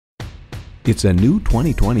It's a new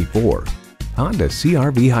 2024 Honda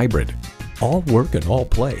CR-V Hybrid. All work and all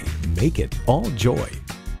play make it all joy.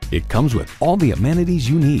 It comes with all the amenities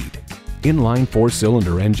you need. Inline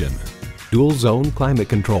 4-cylinder engine, dual zone climate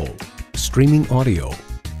control, streaming audio,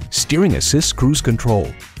 steering assist cruise control,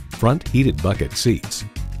 front heated bucket seats,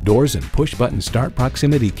 doors and push button start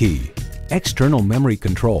proximity key, external memory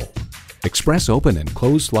control, express open and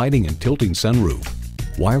close sliding and tilting sunroof,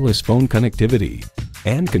 wireless phone connectivity,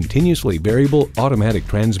 and continuously variable automatic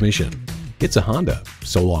transmission. It's a Honda,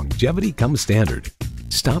 so longevity comes standard.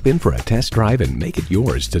 Stop in for a test drive and make it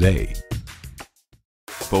yours today.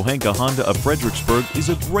 Pohanka Honda of Fredericksburg is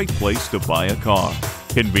a great place to buy a car.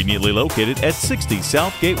 Conveniently located at 60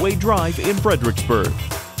 South Gateway Drive in Fredericksburg.